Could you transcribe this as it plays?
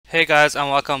Hey guys, and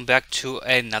welcome back to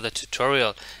another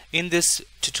tutorial. In this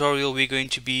tutorial we're going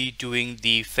to be doing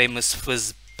the famous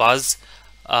FIZZ BUZZ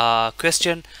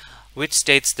question, which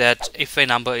states that if a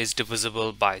number is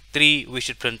divisible by 3 we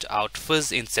should print out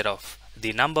FIZZ instead of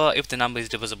the number. If the number is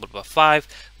divisible by 5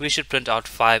 we should print out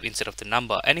 5 instead of the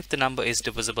number, and if the number is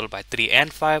divisible by 3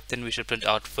 and 5 then we should print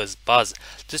out FIZZ BUZZ.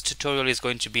 This tutorial is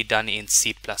going to be done in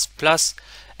C++,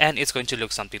 and it's going to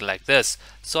look something like this.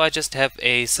 So I just have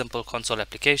a simple console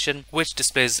application which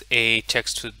displays a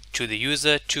text to the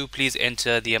user to please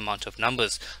enter the amount of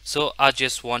numbers. So I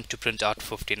just want to print out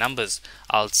 50 numbers.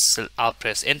 I'll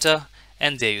press enter,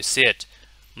 and there you see it.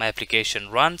 My application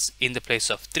runs. In the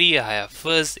place of 3 I have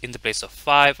FIZZ, in the place of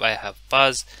 5 I have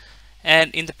BUZZ,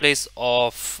 and in the place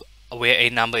of where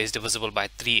a number is divisible by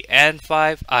 3 and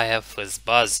 5 I have FIZZ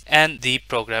BUZZ, and the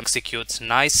program executes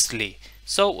nicely.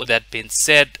 So with that being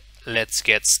said, let's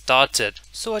get started.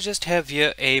 So I just have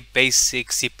here a basic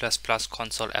C++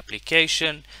 console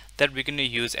application that we're going to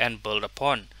use and build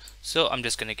upon. So I'm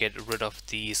just going to get rid of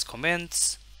these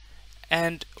comments,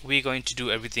 and we're going to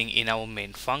do everything in our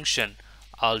main function.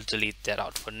 I'll delete that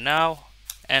out for now,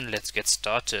 and let's get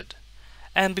started.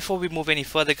 And before we move any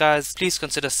further guys, please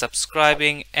consider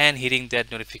subscribing and hitting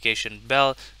that notification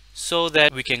bell so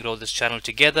that we can grow this channel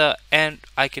together and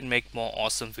I can make more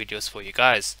awesome videos for you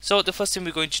guys. So the first thing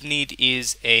we're going to need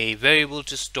is a variable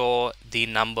to store the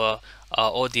number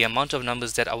or the amount of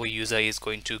numbers that our user is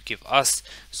going to give us.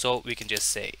 So we can just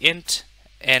say int,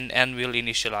 and we'll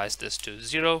initialize this to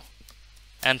 0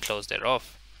 and close that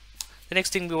off. The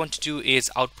next thing we want to do is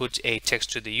output a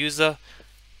text to the user,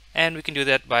 and we can do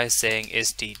that by saying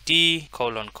std :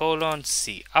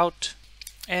 cout,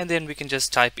 and then we can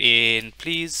just type in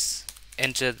please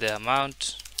enter the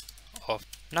amount of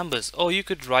numbers, or you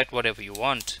could write whatever you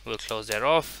want. We'll close that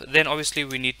off. Then obviously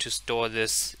we need to store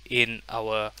this in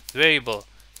our variable,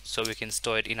 so we can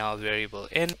store it in our variable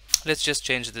n. Let's just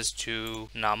change this to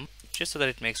num just so that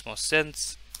it makes more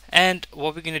sense. And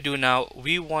what we're going to do now,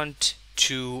 we want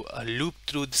to loop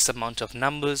through this amount of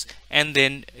numbers and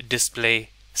then display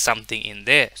something in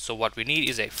there. So what we need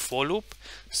is a for loop.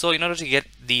 So in order to get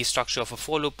the structure of a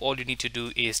for loop, all you need to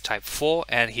do is type for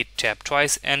and hit tab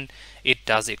twice, and it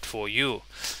does it for you.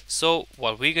 So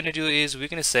what we're going to do is we're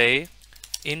going to say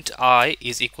int I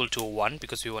is equal to 1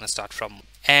 because we want to start from,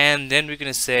 and then we're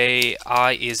going to say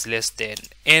I is less than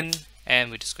n, and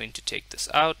we're just going to take this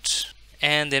out,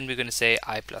 and then we're going to say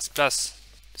I plus plus.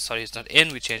 Sorry, it's not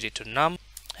n, we change it to num,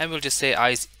 and we'll just say I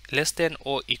is less than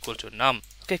or equal to num.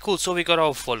 Okay, cool. So we got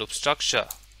our for loop structure.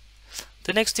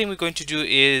 The next thing we're going to do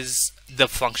is the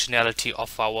functionality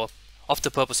of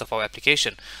the purpose of our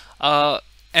application.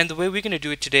 And the way we're going to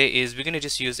do it today is we're going to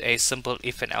just use a simple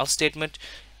if and else statement.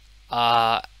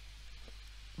 But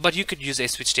you could use a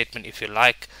switch statement if you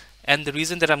like. And the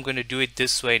reason that I'm going to do it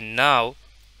this way now,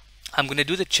 I'm going to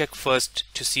do the check first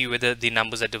to see whether the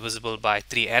numbers are divisible by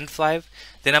 3 and 5.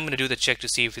 Then I'm going to do the check to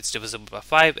see if it's divisible by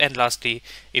 5, and lastly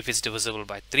if it's divisible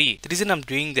by 3. The reason I'm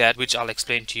doing that, which I'll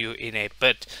explain to you in a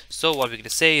bit. So what we're going to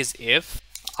say is if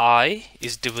I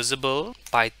is divisible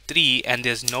by 3 and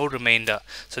there's no remainder.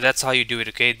 So that's how you do it,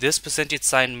 okay? This percentage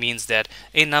sign means that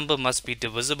a number must be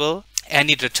divisible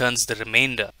and it returns the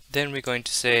remainder. Then we're going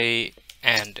to say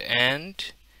and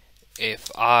if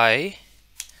I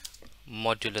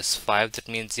modulus 5, that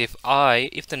means if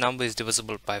the number is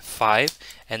divisible by 5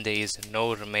 and there is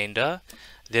no remainder,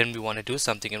 then we want to do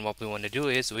something, and what we want to do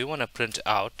is we want to print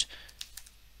out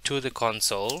to the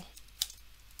console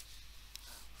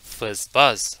FIZZ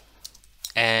BUZZ,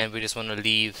 and we just want to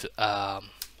leave a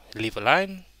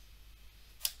line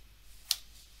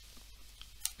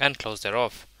and close that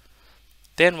off.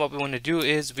 Then what we want to do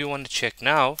is we want to check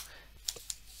now,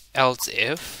 else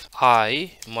if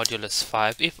I modulus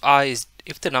 5,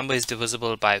 if the number is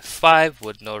divisible by 5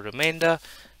 with no remainder,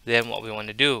 then what we want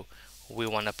to do, we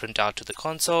want to print out to the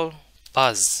console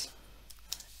BUZZ,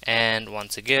 and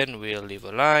once again we'll leave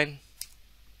a line,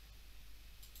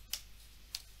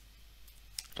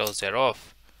 close that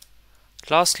off.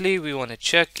 Lastly, we want to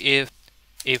check if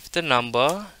the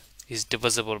number is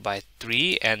divisible by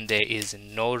 3 and there is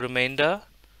no remainder,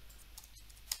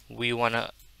 we want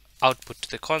to output to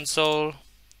the console,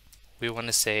 we want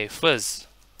to say FIZZ,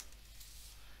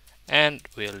 and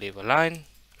we'll leave a line.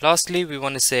 Lastly, we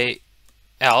want to say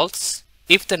else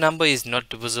if the number is not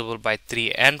divisible by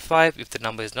 3 and 5, if the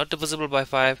number is not divisible by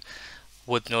 5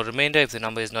 with no remainder, if the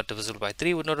number is not divisible by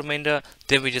 3 with no remainder,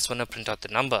 then we just want to print out the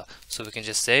number. So we can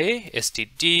just say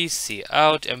std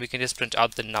cout, and we can just print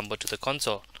out the number to the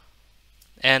console,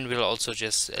 and we'll also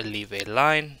just leave a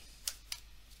line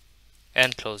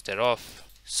and close that off.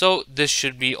 So this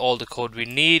should be all the code we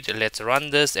need. Let's run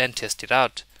this and test it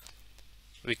out.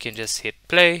 We can just hit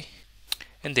play,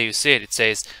 and there you see it. It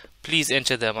says please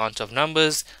enter the amount of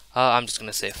numbers. I'm just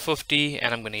going to say 50,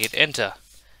 and I'm going to hit enter,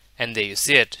 and there you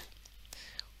see it.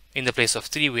 In the place of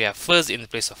 3 we have fizz, in the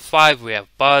place of 5 we have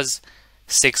buzz,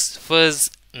 6 fizz,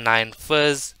 9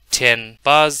 fizz, 10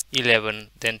 buzz, 11,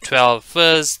 then 12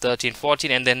 fizz, 13,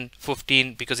 14, and then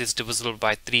 15, because it's divisible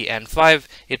by 3 and 5,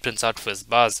 it prints out fizz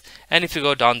buzz. And if you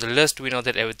go down the list, we know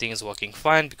that everything is working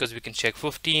fine, because we can check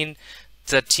 15,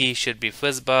 30 should be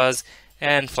fizz buzz,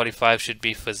 and 45 should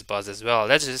be fizz buzz as well.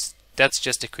 That's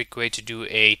just a quick way to do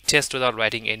a test without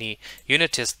writing any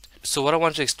unit test. So what I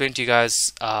want to explain to you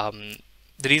guys, the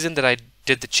reason that I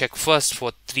did the check first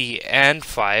for 3 and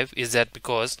 5 is that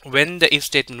because when the if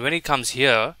statement, when it comes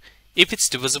here, if it's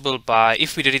divisible by,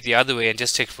 if we did it the other way and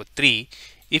just checked for 3,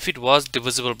 if it was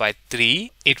divisible by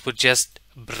 3, it would just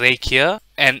break here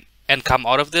and come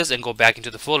out of this and go back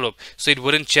into the for loop. So it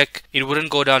wouldn't check, it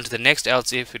wouldn't go down to the next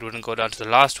else if, it wouldn't go down to the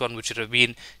last one, which would have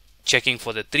been checking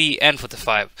for the 3 and for the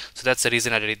 5. So that's the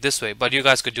reason I did it this way. But you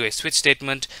guys could do a switch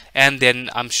statement, and then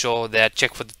I'm sure that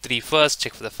check for the 3 first,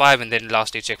 check for the 5, and then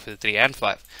lastly check for the 3 and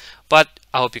 5. But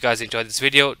I hope you guys enjoyed this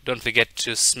video. Don't forget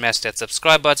to smash that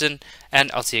subscribe button,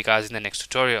 and I'll see you guys in the next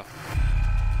tutorial.